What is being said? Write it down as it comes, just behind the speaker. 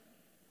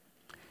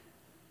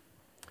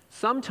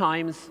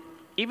Sometimes,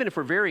 even if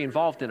we're very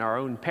involved in our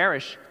own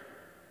parish,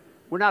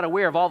 we're not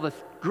aware of all the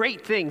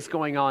great things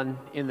going on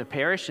in the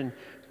parish, and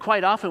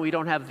quite often we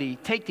don't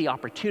take the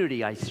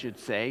opportunity, I should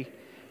say,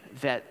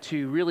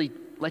 to really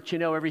let you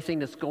know everything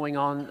that's going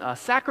on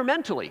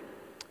sacramentally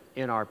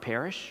in our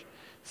parish.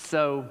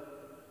 So,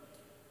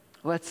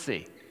 let's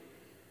see.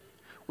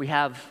 We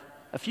have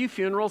a few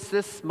funerals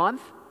this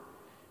month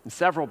and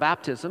several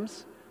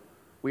baptisms.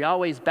 We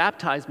always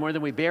baptize more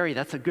than we bury.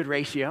 That's a good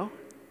ratio.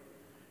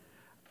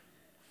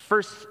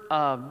 First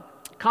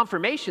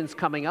confirmation's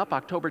coming up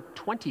October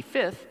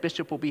 25th.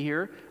 Bishop will be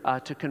here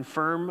to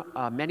confirm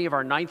many of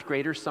our ninth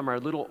graders. Some are a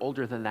little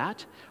older than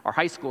that. Our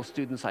high school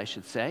students, I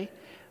should say.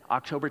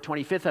 October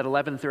 25th at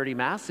 11:30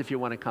 Mass, if you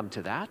want to come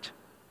to that.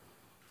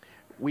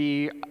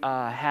 We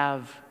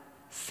have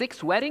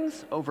 6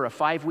 weddings over a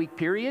 5-week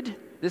period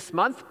this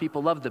month.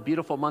 People love the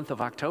beautiful month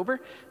of October.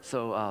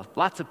 So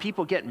lots of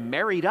people get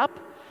married up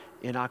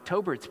in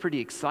October. It's pretty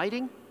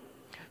exciting.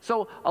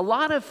 So a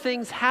lot of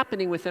things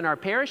happening within our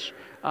parish.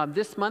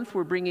 This month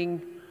we're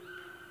bringing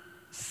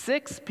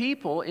 6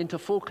 people into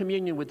full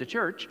communion with the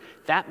church.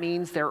 That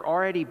means they're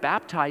already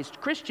baptized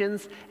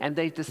Christians and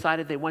they've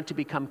decided they want to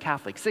become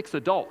Catholic. 6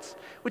 adults,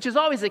 which is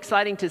always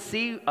exciting to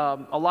see.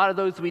 A lot of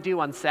those we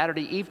do on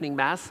Saturday evening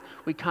Mass.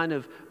 We kind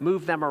of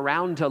move them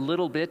around a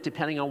little bit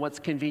depending on what's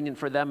convenient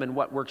for them and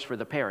what works for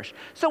the parish.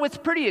 So it's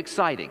pretty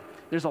exciting.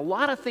 There's a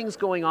lot of things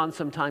going on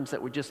sometimes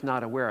that we're just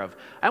not aware of.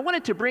 I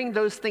wanted to bring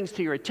those things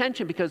to your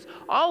attention because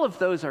all of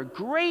those are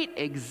great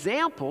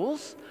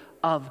examples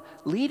of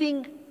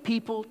leading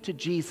people to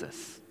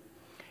Jesus.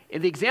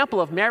 In the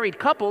example of married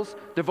couples,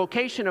 the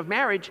vocation of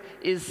marriage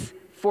is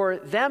for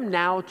them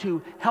now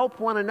to help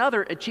one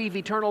another achieve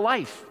eternal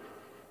life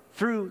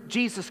through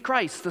Jesus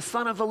Christ, the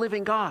Son of the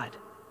living God.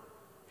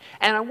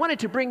 And I wanted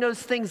to bring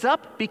those things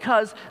up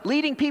because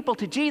leading people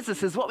to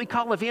Jesus is what we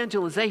call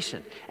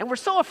evangelization. And we're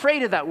so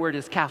afraid of that word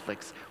as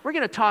Catholics. We're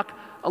going to talk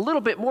a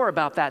little bit more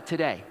about that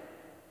today.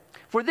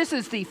 For this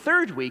is the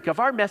 3rd week of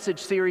our message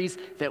series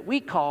that we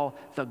call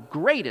the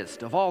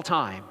greatest of all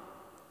time.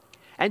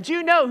 And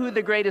you know who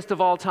the greatest of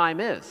all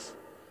time is.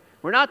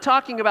 We're not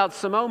talking about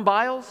Simone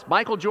Biles,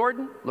 Michael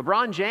Jordan,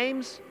 LeBron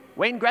James,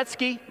 Wayne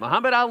Gretzky,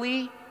 Muhammad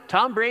Ali,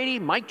 Tom Brady,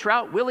 Mike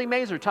Trout, Willie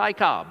Mays, or Ty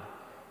Cobb.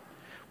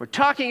 We're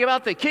talking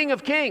about the King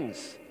of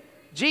Kings,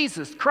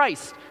 Jesus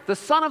Christ, the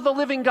Son of the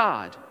living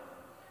God.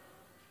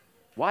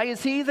 Why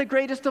is he the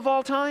greatest of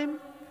all time?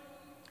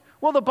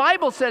 Well, the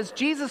Bible says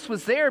Jesus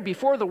was there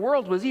before the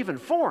world was even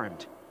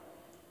formed.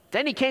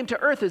 Then he came to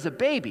earth as a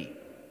baby,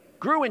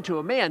 grew into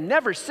a man,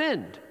 never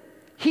sinned,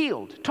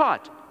 healed,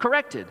 taught,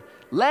 corrected,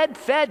 led,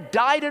 fed,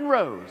 died, and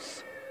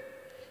rose.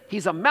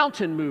 He's a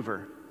mountain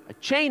mover, a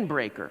chain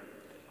breaker,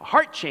 a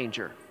heart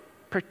changer,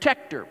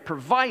 protector,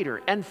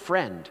 provider, and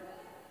friend.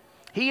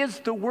 He is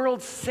the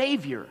world's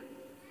Savior,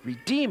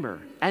 Redeemer,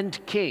 and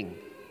King.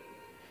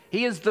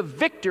 He is the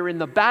victor in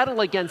the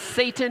battle against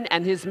Satan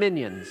and his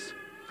minions.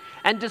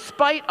 And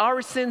despite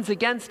our sins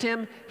against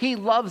him, he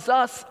loves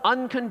us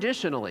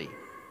unconditionally.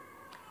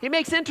 He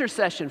makes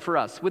intercession for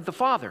us with the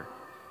Father.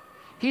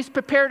 He's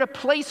prepared a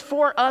place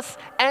for us,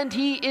 and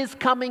he is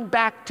coming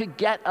back to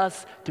get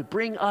us, to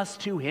bring us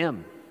to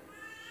him.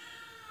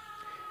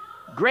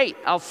 Great,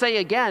 I'll say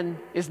again,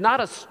 is not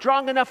a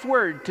strong enough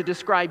word to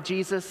describe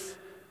Jesus.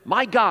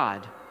 My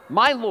God,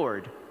 my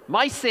Lord,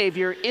 my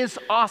Savior is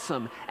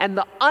awesome and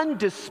the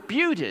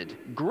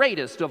undisputed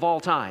greatest of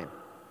all time.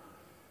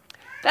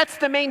 That's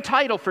the main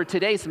title for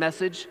today's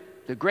message,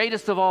 the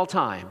greatest of all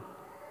time.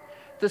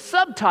 The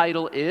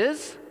subtitle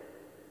is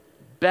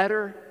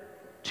Better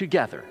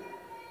Together.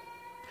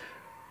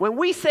 When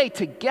we say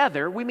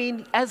together, we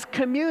mean as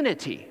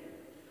community.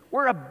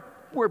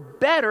 We're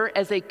better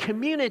as a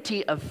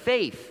community of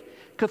faith.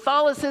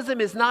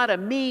 Catholicism is not a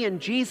me and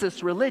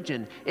Jesus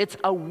religion. It's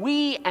a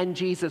we and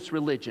Jesus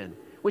religion,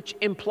 which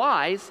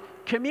implies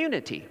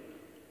community.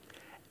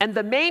 And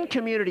the main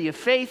community of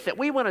faith that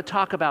we want to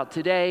talk about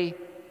today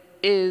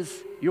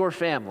is your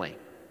family,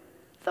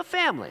 the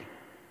family.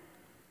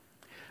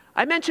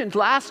 I mentioned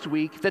last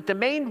week that the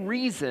main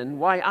reason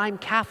why I'm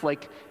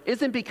Catholic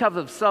isn't because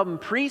of some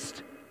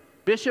priest,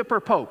 bishop, or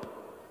pope.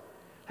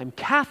 I'm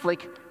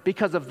Catholic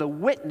because of the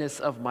witness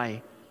of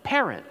my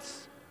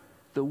parents,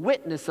 the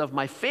witness of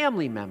my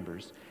family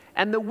members,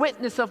 and the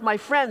witness of my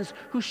friends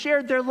who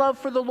shared their love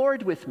for the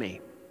Lord with me.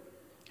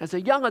 As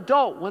a young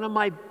adult, one of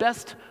my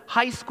best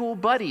high school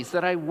buddies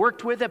that I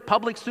worked with at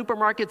public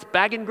supermarkets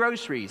bagging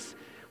groceries,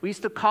 we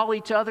used to call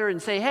each other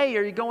and say, "Hey,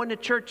 are you going to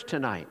church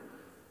tonight?"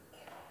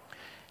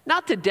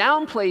 Not to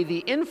downplay the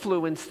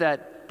influence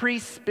that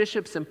priests,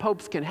 bishops, and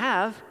popes can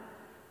have,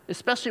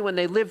 especially when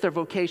they live their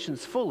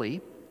vocations fully.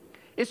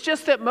 It's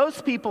just that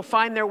most people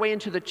find their way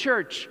into the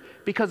church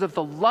because of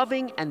the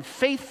loving and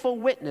faithful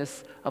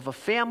witness of a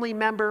family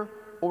member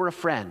or a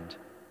friend.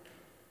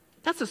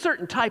 That's a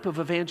certain type of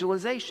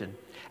evangelization,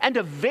 and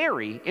a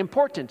very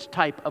important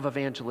type of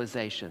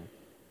evangelization.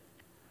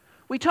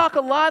 We talk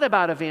a lot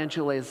about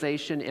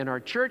evangelization in our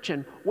church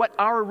and what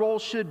our role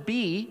should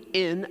be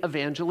in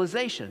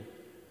evangelization.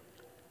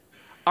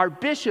 Our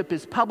bishop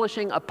is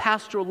publishing a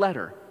pastoral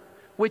letter,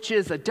 which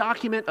is a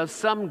document of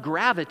some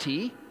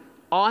gravity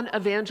on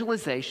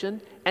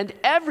evangelization and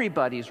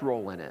everybody's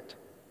role in it.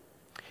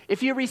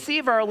 If you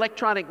receive our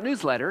electronic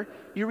newsletter,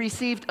 you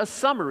received a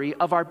summary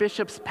of our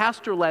bishop's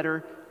pastoral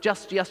letter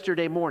just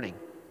yesterday morning.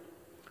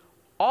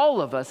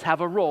 All of us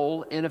have a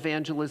role in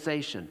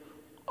evangelization.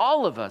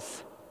 All of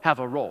us have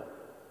a role.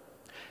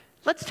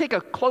 Let's take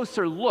a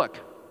closer look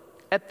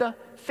at the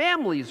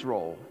family's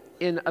role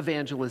in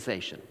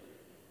evangelization.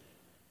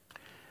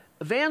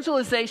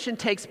 Evangelization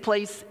takes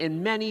place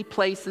in many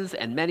places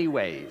and many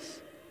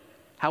ways.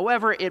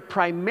 However, it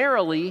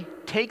primarily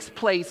takes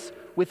place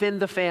within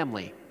the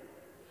family.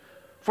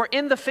 For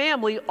in the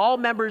family, all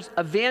members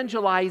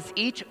evangelize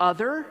each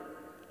other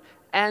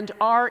and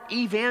are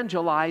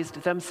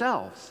evangelized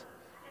themselves.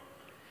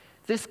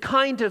 This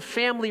kind of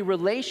family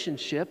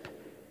relationship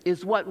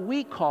is what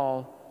we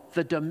call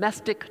the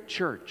domestic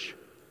church.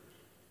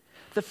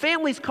 The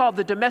family's called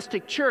the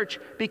domestic church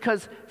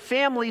because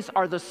families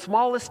are the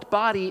smallest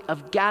body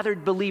of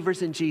gathered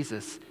believers in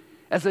Jesus,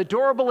 as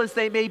adorable as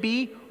they may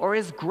be or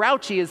as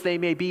grouchy as they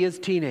may be as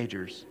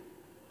teenagers.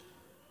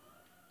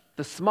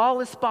 The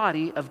smallest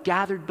body of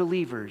gathered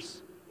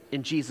believers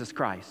in Jesus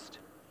Christ.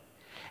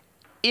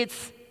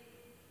 It's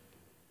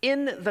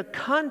in the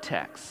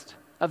context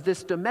of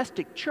this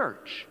domestic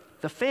church,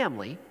 the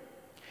family,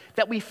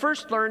 that we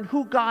first learn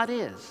who God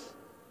is,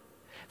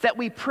 that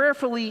we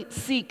prayerfully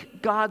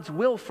seek God's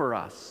will for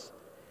us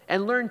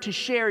and learn to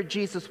share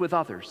Jesus with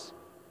others.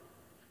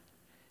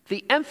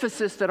 The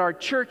emphasis that our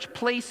church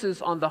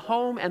places on the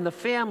home and the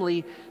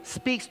family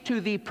speaks to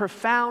the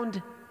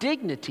profound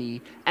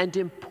dignity and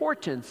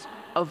importance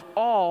of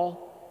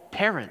all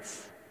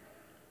parents.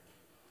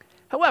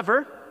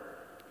 However,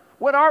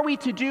 what are we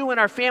to do when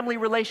our family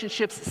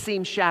relationships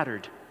seem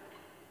shattered?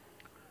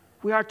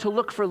 We are to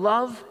look for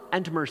love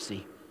and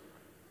mercy.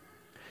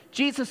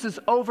 Jesus'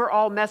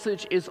 overall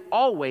message is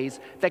always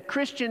that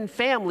Christian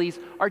families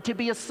are to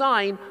be a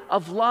sign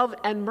of love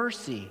and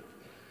mercy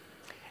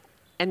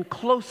and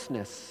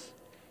closeness,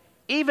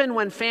 even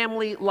when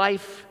family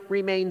life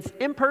remains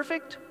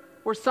imperfect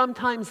or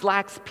sometimes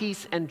lacks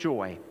peace and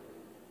joy.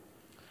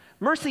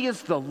 Mercy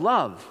is the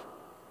love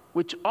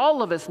which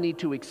all of us need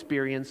to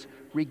experience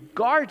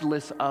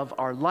regardless of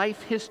our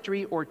life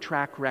history or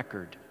track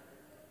record.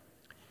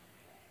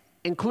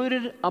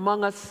 Included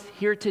among us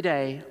here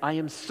today, I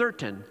am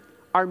certain,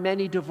 are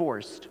many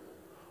divorced,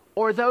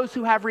 or those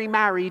who have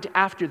remarried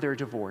after their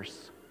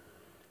divorce.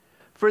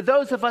 For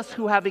those of us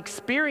who have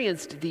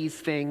experienced these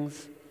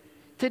things,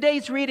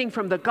 today's reading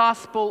from the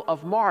Gospel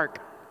of Mark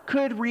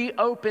could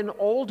reopen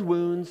old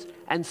wounds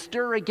and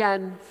stir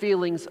again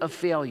feelings of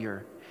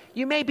failure.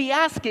 You may be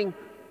asking,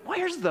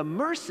 where's the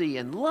mercy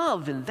and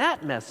love in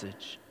that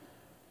message?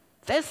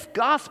 This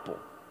gospel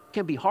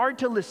can be hard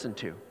to listen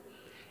to.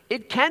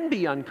 It can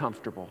be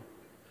uncomfortable.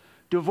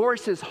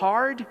 Divorce is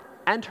hard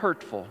and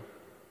hurtful.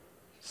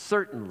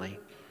 Certainly.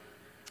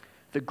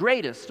 The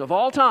greatest of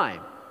all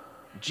time,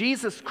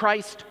 Jesus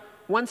Christ,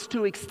 wants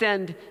to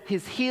extend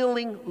his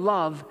healing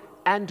love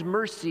and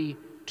mercy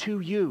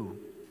to you.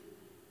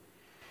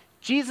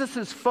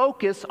 Jesus'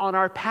 focus on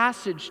our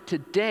passage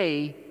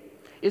today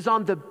is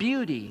on the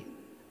beauty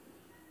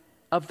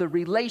of the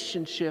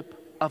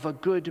relationship of a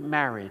good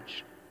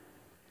marriage.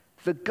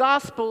 The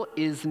gospel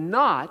is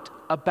not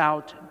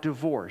about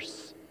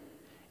divorce.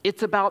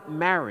 It's about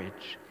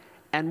marriage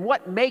and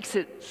what makes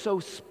it so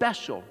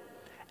special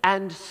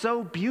and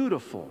so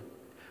beautiful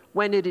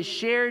when it is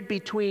shared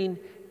between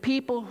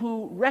people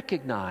who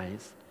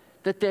recognize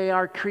that they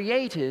are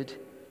created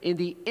in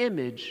the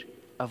image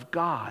of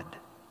God.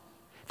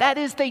 That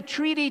is, they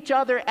treat each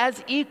other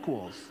as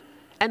equals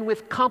and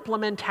with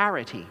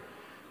complementarity.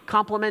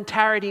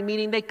 Complementarity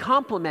meaning they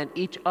complement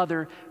each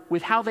other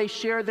with how they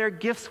share their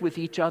gifts with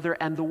each other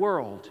and the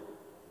world.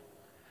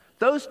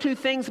 Those two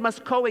things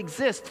must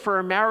coexist for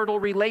a marital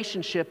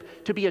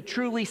relationship to be a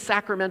truly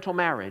sacramental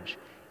marriage: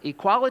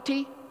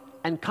 equality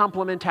and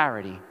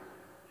complementarity.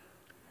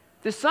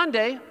 This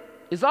Sunday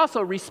is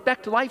also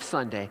Respect Life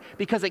Sunday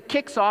because it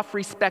kicks off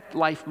Respect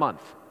Life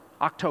Month,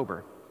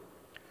 October.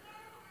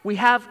 We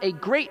have a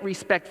great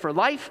respect for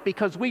life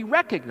because we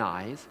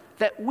recognize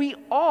that we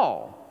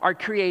all are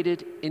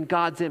created in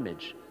God's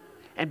image.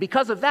 And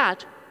because of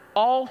that,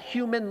 all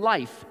human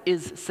life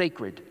is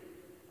sacred.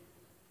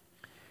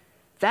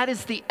 That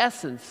is the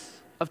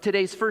essence of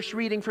today's first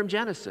reading from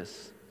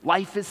Genesis.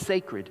 Life is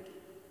sacred.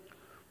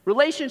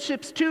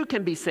 Relationships, too,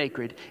 can be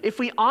sacred if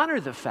we honor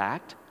the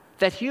fact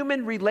that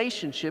human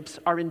relationships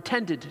are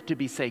intended to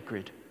be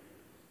sacred.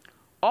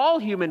 All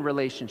human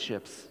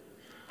relationships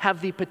have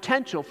the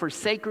potential for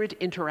sacred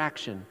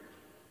interaction.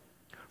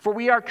 For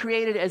we are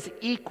created as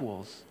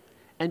equals,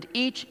 and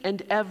each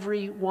and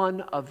every one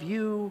of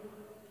you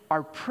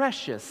are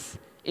precious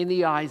in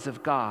the eyes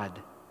of God,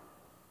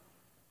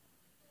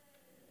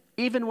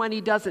 even when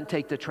he doesn't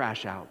take the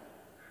trash out.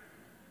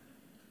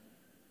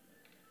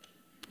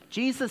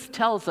 Jesus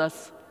tells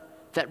us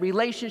that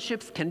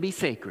relationships can be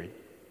sacred,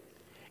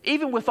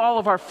 even with all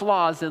of our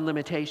flaws and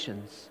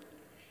limitations.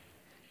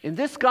 In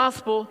this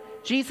gospel,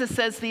 Jesus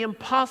says the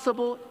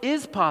impossible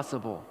is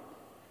possible.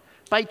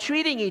 By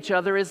treating each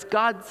other as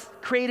God's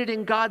created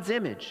in God's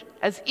image,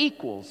 as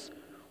equals,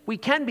 we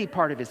can be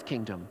part of his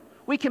kingdom.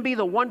 We can be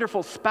the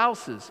wonderful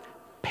spouses,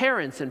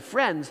 parents, and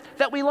friends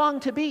that we long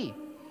to be.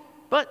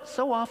 But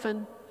so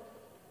often,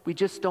 we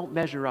just don't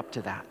measure up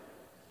to that.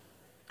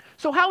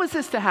 So how is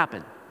this to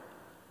happen?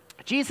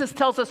 Jesus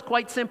tells us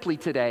quite simply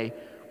today,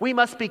 we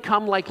must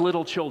become like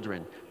little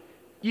children.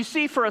 You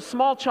see, for a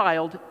small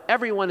child,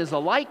 everyone is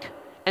alike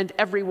and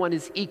everyone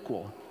is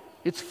equal.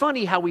 It's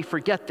funny how we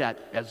forget that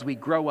as we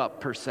grow up,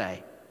 per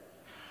se.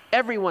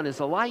 Everyone is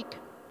alike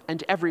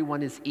and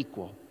everyone is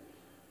equal.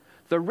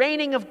 The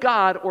reigning of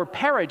God, or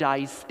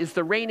paradise, is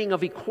the reigning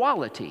of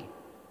equality.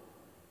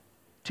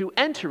 To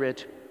enter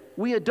it,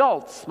 we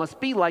adults must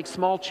be like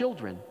small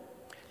children.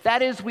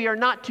 That is, we are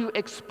not to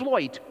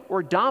exploit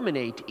or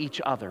dominate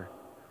each other.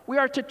 We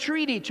are to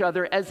treat each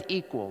other as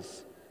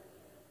equals.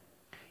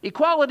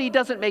 Equality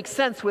doesn't make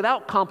sense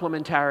without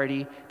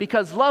complementarity,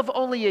 because love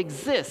only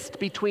exists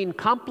between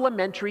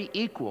complementary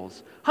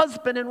equals.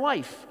 Husband and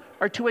wife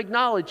are to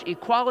acknowledge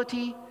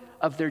equality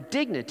of their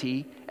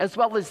dignity as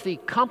well as the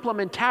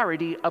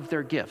complementarity of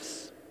their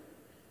gifts.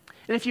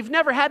 And if you've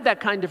never had that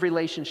kind of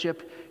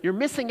relationship, you're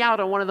missing out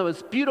on one of the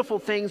most beautiful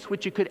things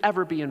which you could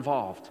ever be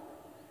involved.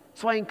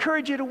 So I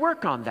encourage you to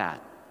work on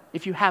that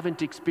if you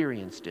haven't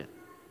experienced it.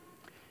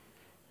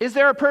 Is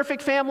there a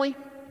perfect family?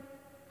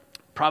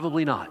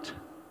 Probably not.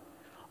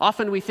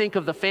 Often we think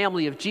of the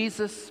family of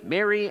Jesus,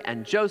 Mary,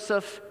 and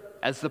Joseph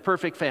as the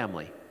perfect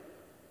family.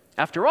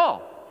 After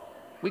all,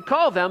 we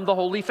call them the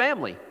Holy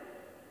Family.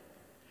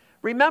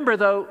 Remember,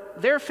 though,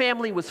 their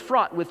family was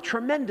fraught with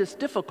tremendous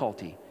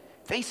difficulty.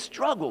 They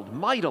struggled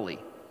mightily.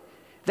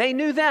 They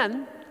knew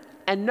then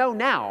and know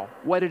now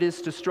what it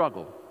is to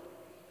struggle.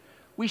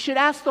 We should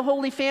ask the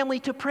Holy Family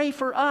to pray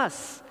for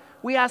us.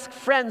 We ask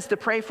friends to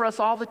pray for us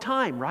all the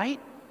time, right?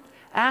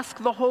 Ask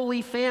the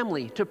Holy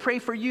Family to pray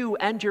for you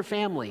and your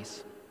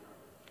families.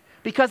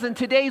 Because in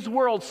today's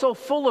world so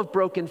full of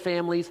broken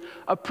families,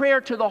 a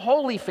prayer to the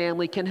Holy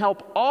Family can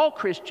help all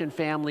Christian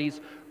families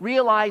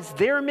realize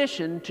their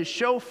mission to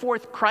show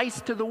forth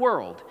Christ to the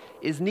world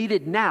is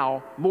needed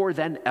now more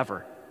than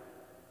ever.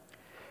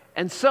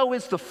 And so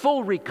is the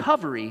full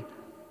recovery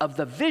of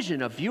the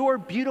vision of your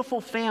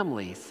beautiful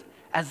families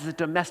as the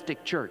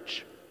domestic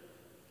church.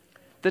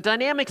 The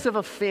dynamics of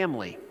a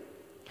family,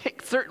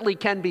 it certainly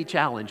can be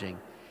challenging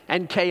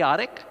and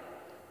chaotic,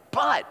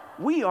 but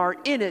we are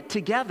in it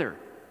together.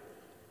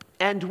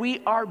 And we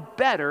are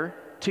better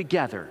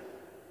together.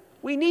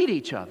 We need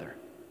each other.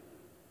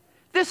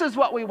 This is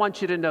what we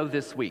want you to know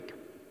this week.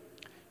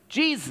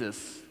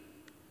 Jesus,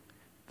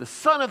 the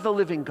Son of the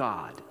living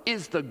God,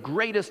 is the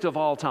greatest of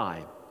all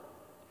time.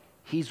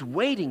 He's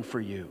waiting for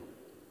you.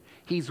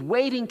 He's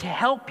waiting to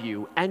help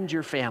you and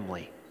your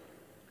family.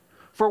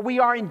 For we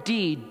are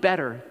indeed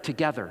better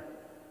together.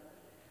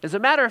 As a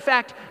matter of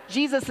fact,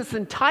 Jesus'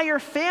 entire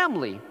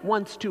family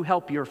wants to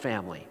help your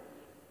family.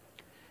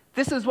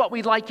 This is what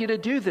we'd like you to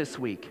do this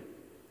week.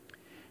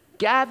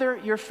 Gather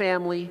your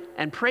family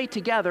and pray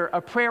together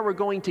a prayer we're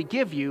going to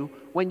give you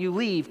when you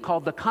leave,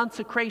 called the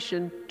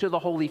consecration to the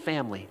Holy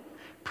Family.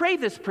 Pray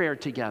this prayer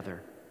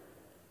together.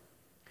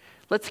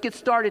 Let's get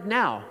started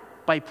now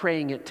by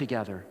praying it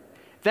together.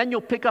 Then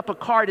you'll pick up a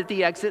card at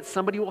the exit.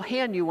 Somebody will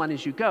hand you one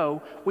as you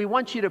go. We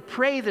want you to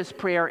pray this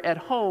prayer at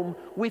home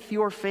with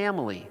your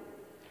family.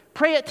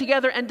 Pray it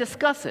together and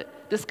discuss it.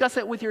 Discuss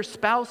it with your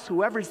spouse,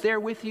 whoever's there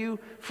with you,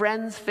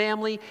 friends,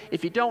 family.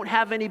 If you don't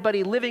have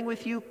anybody living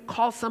with you,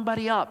 call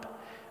somebody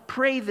up.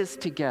 Pray this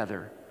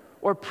together,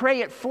 or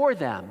pray it for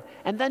them,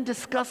 and then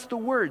discuss the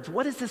words.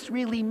 What does this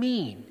really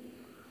mean?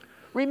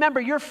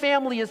 Remember, your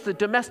family is the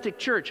domestic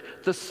church,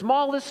 the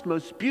smallest,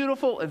 most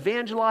beautiful,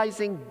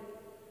 evangelizing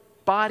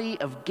body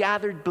of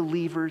gathered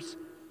believers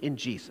in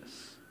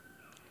Jesus.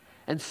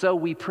 And so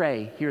we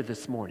pray here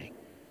this morning.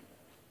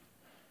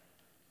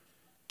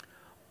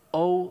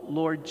 O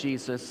Lord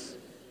Jesus,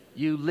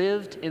 you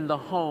lived in the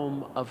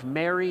home of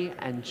Mary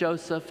and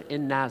Joseph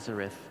in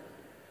Nazareth.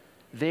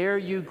 There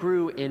you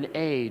grew in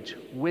age,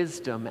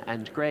 wisdom,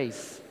 and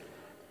grace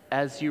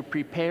as you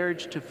prepared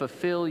to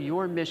fulfill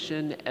your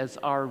mission as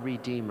our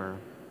Redeemer.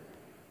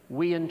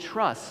 We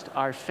entrust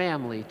our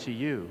family to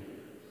you.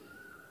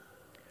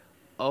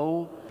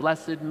 O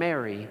Blessed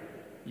Mary,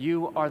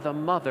 you are the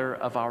mother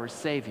of our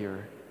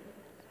Savior.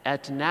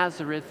 At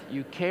Nazareth,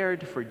 you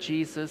cared for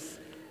Jesus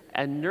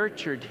and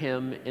nurtured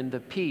him in the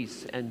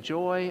peace and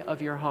joy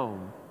of your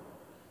home.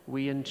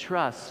 We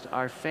entrust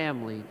our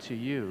family to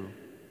you.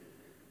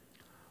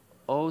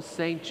 O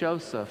Saint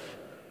Joseph,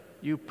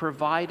 you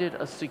provided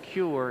a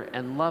secure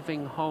and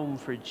loving home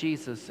for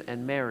Jesus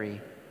and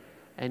Mary,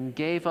 and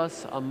gave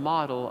us a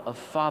model of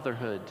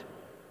fatherhood.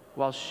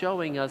 While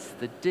showing us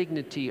the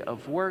dignity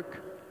of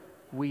work,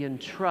 we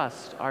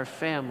entrust our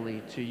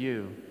family to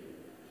you.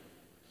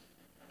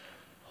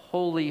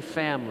 Holy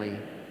Family,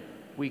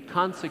 we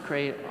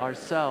consecrate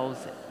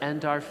ourselves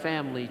and our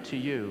family to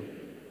you.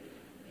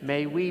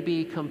 May we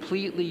be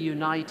completely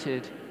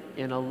united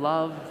in a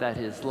love that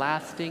is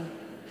lasting,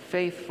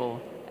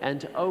 faithful,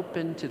 and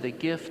open to the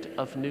gift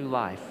of new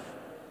life.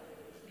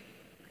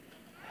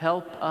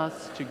 Help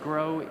us to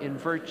grow in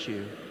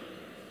virtue,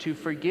 to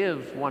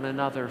forgive one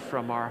another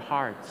from our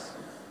hearts,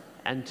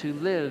 and to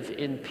live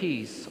in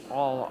peace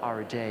all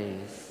our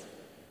days.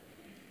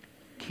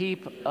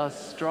 Keep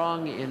us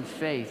strong in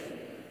faith,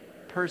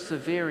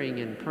 persevering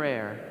in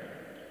prayer,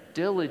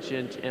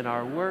 diligent in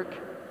our work,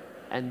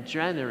 and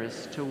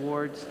generous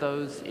towards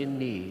those in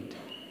need.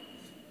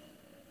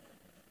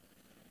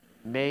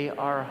 May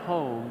our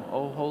home,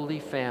 O Holy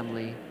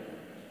Family,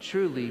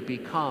 truly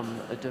become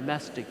a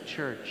domestic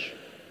church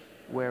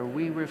where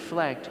we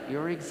reflect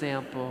your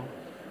example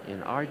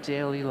in our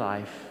daily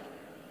life.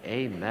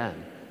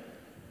 Amen.